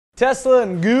Tesla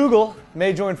and Google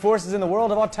may join forces in the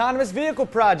world of autonomous vehicle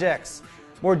projects.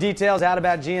 More details out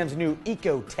about GM's new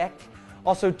eco-tech.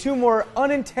 Also, 2 more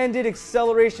unintended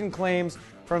acceleration claims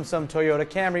from some Toyota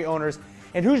Camry owners.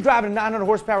 And who's driving a 900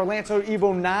 horsepower Lancer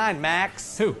Evo 9,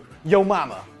 Max? Who? Yo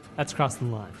mama. That's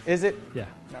crossing the line. Is it? Yeah.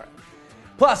 All right.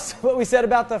 Plus, what we said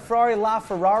about the Ferrari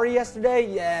LaFerrari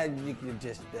yesterday, yeah, you can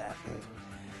just...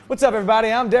 What's up,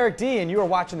 everybody? I'm Derek D, and you are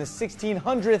watching the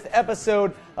 1600th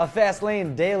episode of Fast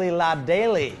Lane Daily La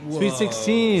Daily. Whoa. Sweet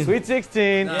 16. Sweet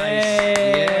 16. Nice.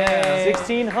 Yeah.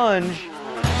 16 hunge.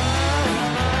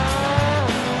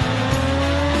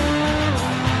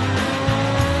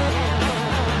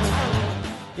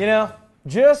 You know,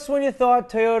 just when you thought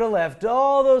Toyota left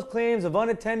all those claims of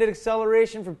unattended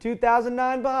acceleration from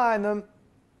 2009 behind them,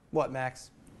 what,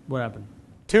 Max? What happened?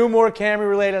 2 more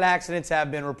Camry-related accidents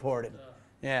have been reported.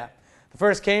 Yeah. The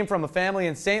first came from a family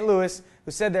in St. Louis who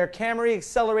said their Camry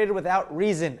accelerated without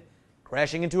reason,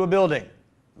 crashing into a building.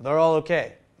 They're all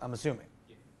okay, I'm assuming.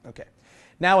 Okay.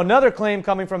 Now another claim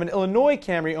coming from an Illinois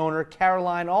Camry owner,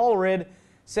 Caroline Allred,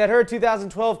 said her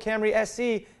 2012 Camry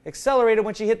SE accelerated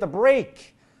when she hit the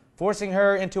brake, forcing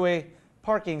her into a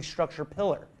parking structure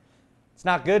pillar. It's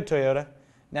not good, Toyota.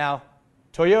 Now,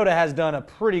 Toyota has done a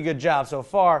pretty good job so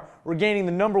far, regaining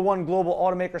the #1 global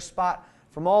automaker spot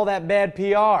from all that bad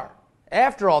PR.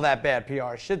 After all that bad PR,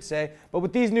 I should say. But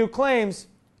with these new claims,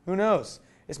 who knows?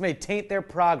 This may taint their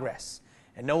progress.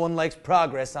 And no one likes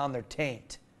progress on their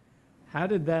taint. How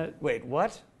did that... Wait,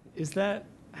 what? Is that...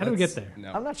 How did we get there?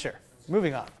 No. I'm not sure.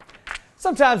 Moving on.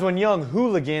 Sometimes when young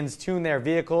hooligans tune their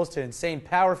vehicles to insane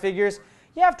power figures,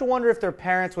 you have to wonder if their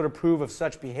parents would approve of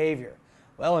such behavior.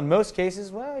 Well, in most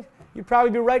cases, well, you'd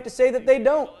probably be right to say that they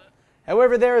don't.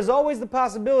 However, there is always the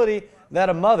possibility that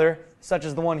a mother, such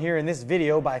as the one here in this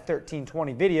video by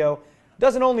 1320 Video,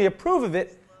 doesn't only approve of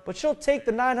it, but she'll take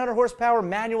the 900 horsepower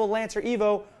manual Lancer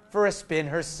Evo for a spin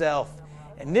herself.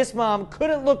 And this mom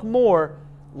couldn't look more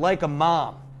like a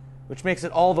mom, which makes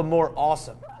it all the more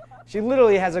awesome. She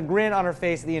literally has a grin on her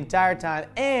face the entire time,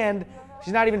 and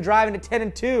she's not even driving at 10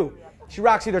 and 2. She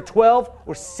rocks either 12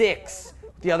 or 6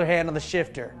 with the other hand on the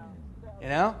shifter. You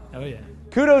know? Oh, yeah.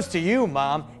 Kudos to you,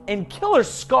 Mom. And killer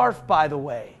scarf, by the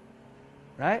way.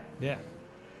 Right? Yeah.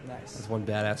 Nice. That's one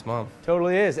badass mom.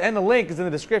 Totally is. And the link is in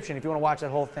the description. If you want to watch that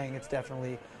whole thing, it's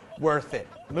definitely worth it.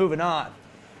 Moving on.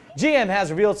 GM has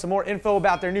revealed some more info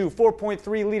about their new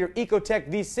 4.3-liter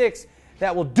Ecotec V6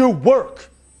 that will do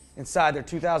work inside their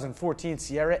 2014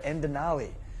 Sierra and Denali.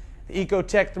 The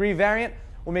Ecotec 3 variant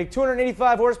will make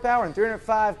 285 horsepower and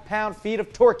 305 pound-feet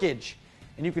of torquage.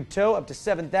 And you can tow up to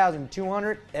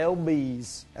 7,200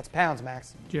 lbs. That's pounds,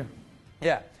 Max. Yeah.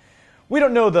 Yeah. We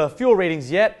don't know the fuel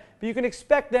ratings yet, but you can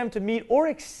expect them to meet or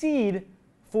exceed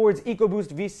Ford's EcoBoost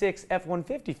V6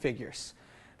 F-150 figures.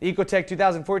 The Ecotec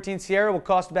 2014 Sierra will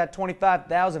cost about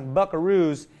 25,000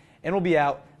 buckaroos and will be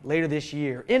out later this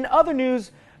year. In other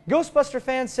news, Ghostbuster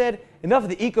fans said, enough of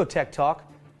the Ecotec talk.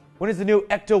 When is the new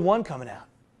Ecto 1 coming out?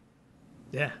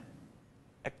 Yeah.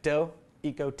 Ecto,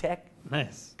 Ecotec.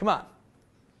 Nice. Come on.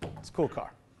 It's a cool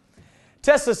car.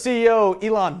 Tesla CEO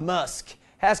Elon Musk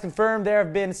has confirmed there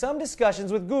have been some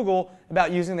discussions with Google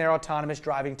about using their autonomous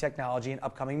driving technology in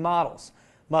upcoming models.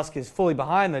 Musk is fully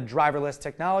behind the driverless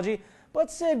technology, but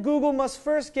said Google must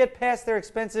first get past their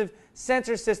expensive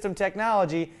sensor system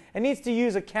technology and needs to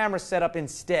use a camera setup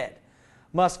instead.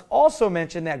 Musk also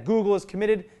mentioned that Google is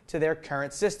committed to their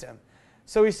current system.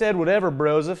 So he said, whatever,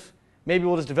 brosif. Maybe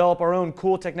we'll just develop our own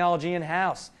cool technology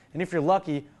in-house. And if you're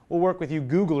lucky, we'll work with you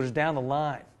Googlers down the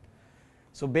line.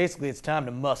 So basically, it's time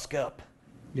to musk up.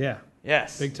 Yeah.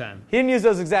 Yes. Big time. He didn't use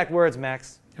those exact words,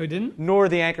 Max. Who didn't? Nor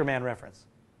the Anchorman reference.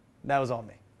 That was all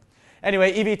me.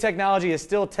 Anyway, EV technology is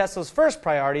still Tesla's first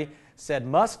priority, said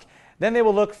Musk. Then they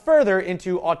will look further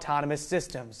into autonomous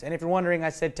systems. And if you're wondering, I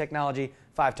said technology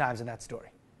 5 times in that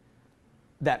story.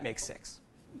 That makes 6.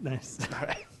 Nice. All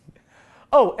right.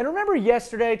 Oh, and remember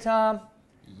yesterday, Tom?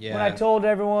 Yeah. When I told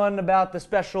everyone about the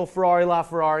special Ferrari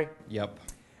LaFerrari? Yep.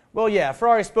 Well, yeah,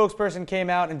 Ferrari spokesperson came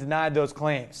out and denied those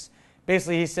claims.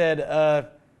 Basically, he said,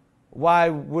 why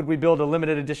would we build a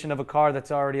limited edition of a car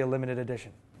that's already a limited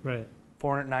edition? Right.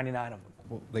 499 of them.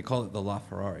 Well, they call it the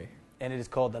LaFerrari. And it is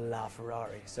called the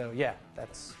LaFerrari. So, yeah,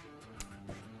 that's...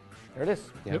 There it is.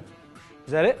 Yeah. Yep.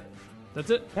 Is that it? That's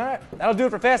it. All right. That'll do it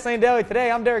for Fast Lane Daily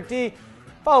today. I'm Derek D.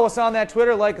 Follow us on that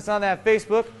Twitter, like us on that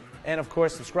Facebook, and, of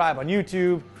course, subscribe on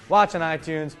YouTube, watch on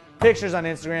iTunes, pictures on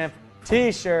Instagram,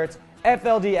 T-shirts,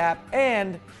 FLD app,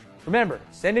 and remember,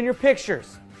 send in your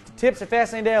pictures to Tips at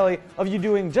Fast Lane Daily of you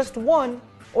doing just one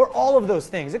or all of those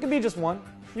things. It could be just one.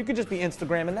 You could just be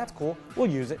Instagram, and that's cool.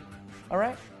 We'll use it. All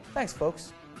right? Thanks,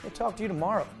 folks. We'll talk to you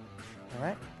tomorrow. All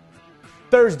right?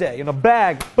 Thursday in a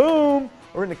bag, boom,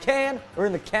 or in the can, or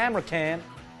in the camera can.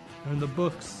 Or in the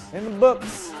books. In the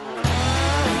books.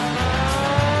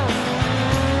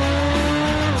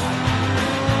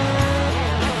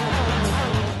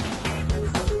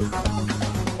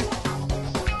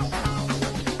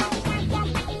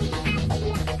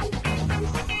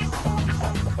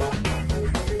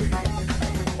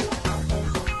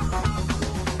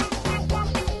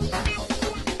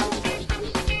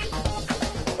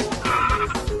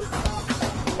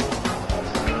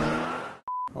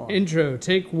 Intro,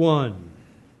 take one.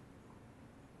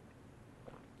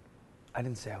 I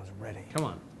didn't say I was ready. Come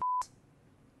on.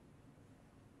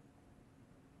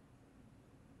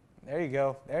 There you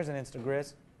go. There's an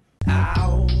Instagrizz.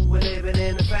 Ow, we're living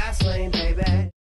in the fast lane, baby.